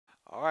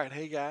All right,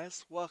 hey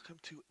guys, welcome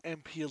to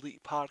MP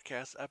Elite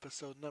Podcast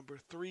episode number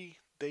 3,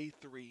 day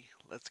 3.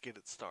 Let's get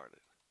it started.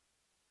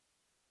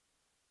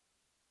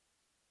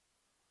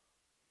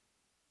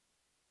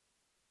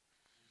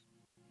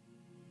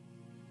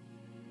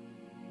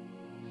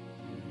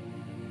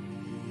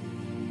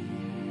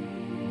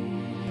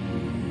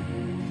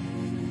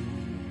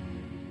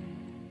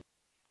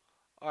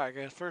 All right,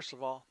 guys, first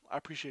of all, I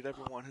appreciate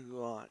everyone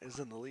who is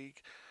in the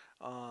league.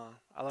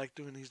 I like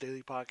doing these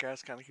daily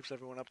podcasts, kind of keeps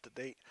everyone up to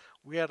date.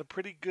 We had a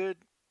pretty good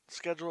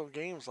schedule of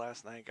games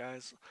last night,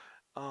 guys.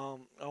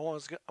 I'm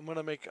going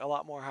to make a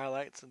lot more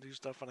highlights and do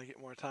stuff when I get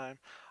more time.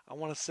 I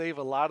want to save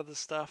a lot of the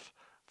stuff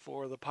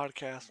for the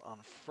podcast on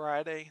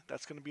Friday.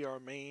 That's going to be our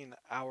main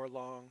hour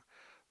long,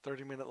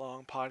 30-minute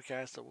long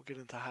podcast that we'll get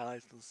into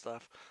highlights and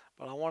stuff.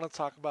 But I want to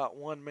talk about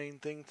one main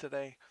thing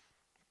today.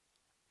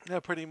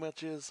 That pretty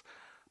much is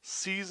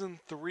Season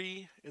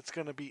 3. It's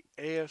going to be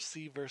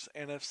AFC versus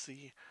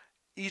NFC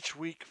each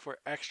week for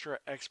extra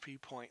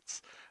XP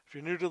points. If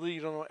you're new to the league,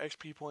 you don't know what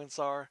XP points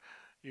are.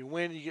 You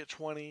win, you get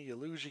 20. You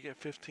lose, you get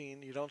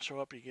 15. You don't show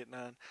up, you get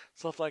none.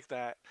 Stuff like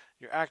that.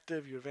 You're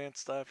active, you advance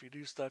stuff, you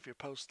do stuff, you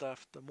post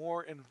stuff. The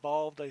more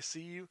involved I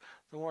see you,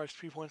 the more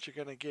XP points you're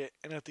going to get.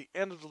 And at the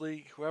end of the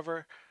league,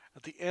 whoever,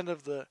 at the end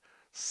of the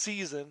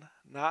season,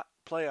 not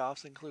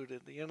playoffs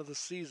included, the end of the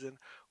season,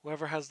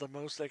 whoever has the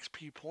most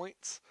XP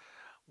points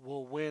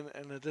will win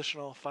an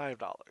additional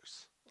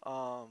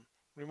 $5.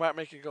 We might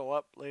make it go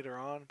up later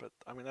on, but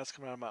I mean that's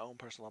coming out of my own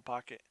personal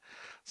pocket.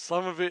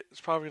 Some of it is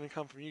probably going to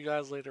come from you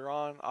guys later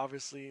on.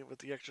 Obviously, with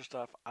the extra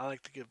stuff, I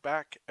like to give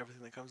back.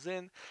 Everything that comes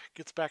in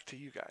gets back to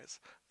you guys.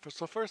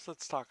 So first,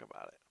 let's talk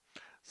about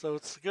it. So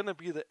it's going to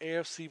be the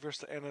AFC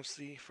versus the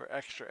NFC for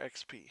extra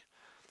XP.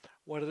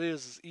 What it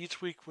is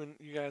each week when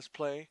you guys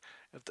play,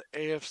 if the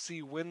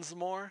AFC wins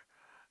more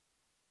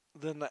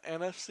than the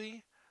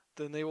NFC,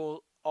 then they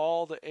will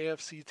all the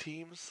AFC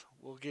teams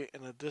will get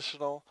an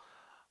additional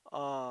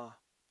uh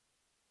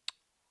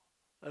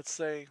let's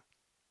say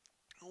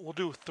we'll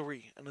do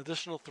an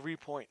additional 3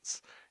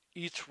 points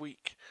each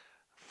week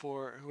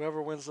for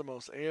whoever wins the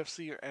most,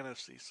 AFC or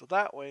NFC. So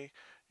that way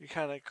you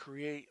kind of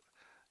create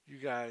you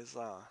guys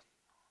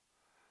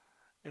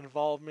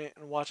involvement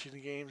in watching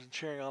the games and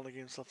cheering on the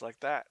games, stuff like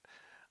that.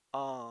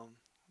 Um,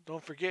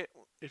 don't forget,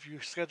 if you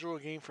schedule a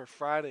game for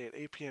Friday at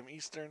 8 p.m.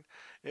 Eastern,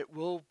 it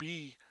will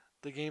be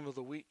the game of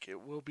the week. It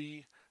will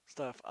be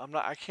stuff.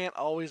 I can't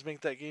always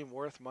make that game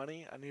worth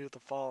money. I need it to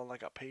fall on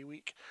like a pay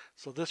week.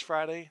 So this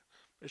Friday,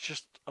 it's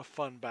just a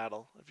fun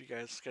battle if you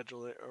guys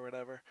schedule it or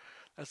whatever.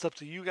 That's up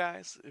to you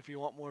guys. If you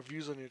want more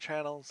views on your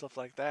channel and stuff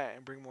like that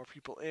and bring more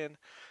people in,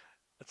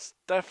 it's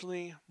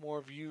definitely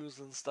more views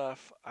and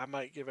stuff. I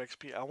might give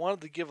XP. I wanted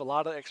to give a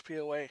lot of XP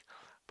away,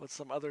 but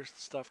some other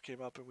stuff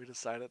came up and we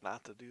decided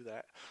not to do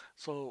that.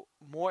 So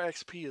more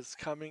XP is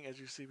coming.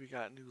 As you see, we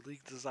got new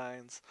league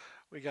designs.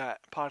 We got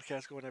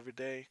podcasts going every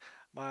day.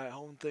 My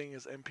home thing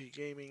is MP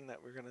Gaming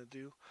that we're going to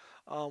do.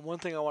 One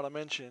thing I want to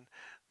mention,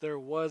 there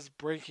was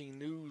breaking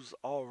news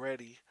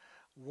already.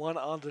 One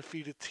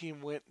undefeated team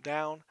went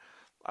down.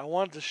 I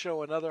wanted to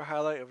show another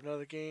highlight of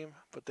another game,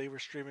 but they were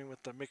streaming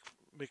with the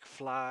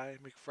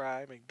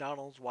McFry,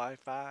 McDonald's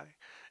Wi-Fi,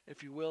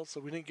 if you will,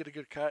 so we didn't get a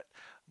good cut.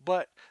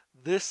 But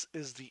this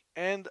is the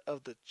end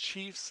of the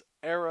Chiefs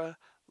era.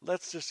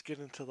 Let's just get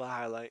into the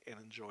highlight and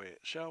enjoy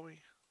it, shall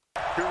we?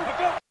 Here we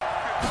go.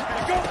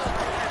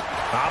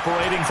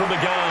 Operating from the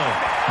gun,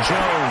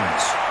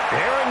 Jones.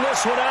 Airing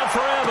this one out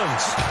for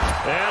Evans.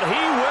 And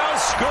he will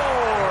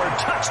score.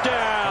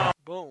 Touchdown.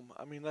 Boom.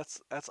 I mean, that's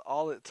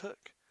all it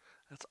took.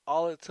 That's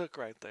all it took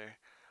right there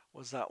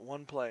was that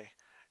one play,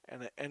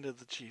 and it ended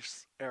the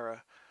Chiefs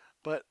era.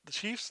 But the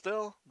Chiefs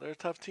still, they're a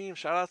tough team.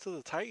 Shout out to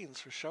the Titans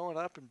for showing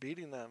up and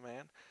beating them,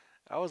 man.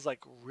 That was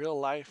like real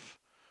life,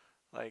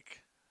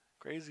 like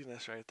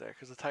craziness right there.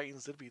 Because the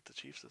Titans did beat the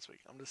Chiefs this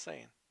week. I'm just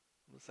saying.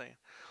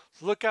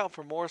 So look out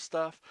for more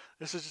stuff.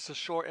 This is just a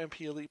short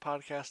MP Elite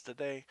podcast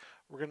today.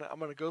 I'm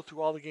gonna go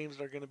through all the games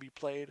that are gonna be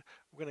played.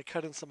 We're gonna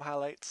cut in some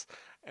highlights,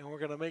 and we're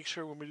gonna make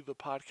sure when we do the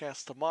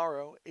podcast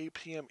tomorrow, 8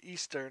 p.m.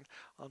 Eastern,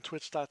 on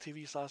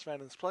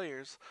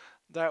Twitch.tv/Madden'sPlayers,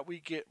 that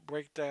we get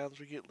breakdowns,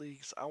 we get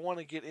leagues. I want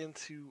to get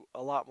into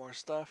a lot more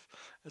stuff.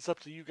 It's up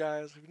to you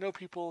guys. If you know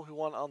people who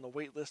want on the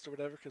wait list or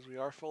whatever, because we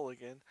are full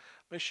again,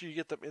 make sure you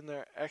get them in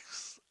there.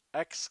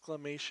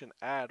 Exclamation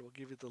ad. We'll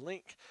give you the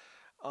link.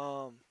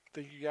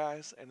 Thank you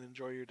guys and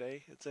enjoy your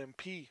day. It's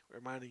MP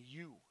reminding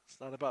you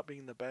it's not about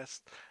being the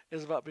best,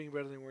 it's about being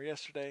better than we were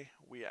yesterday.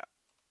 We out.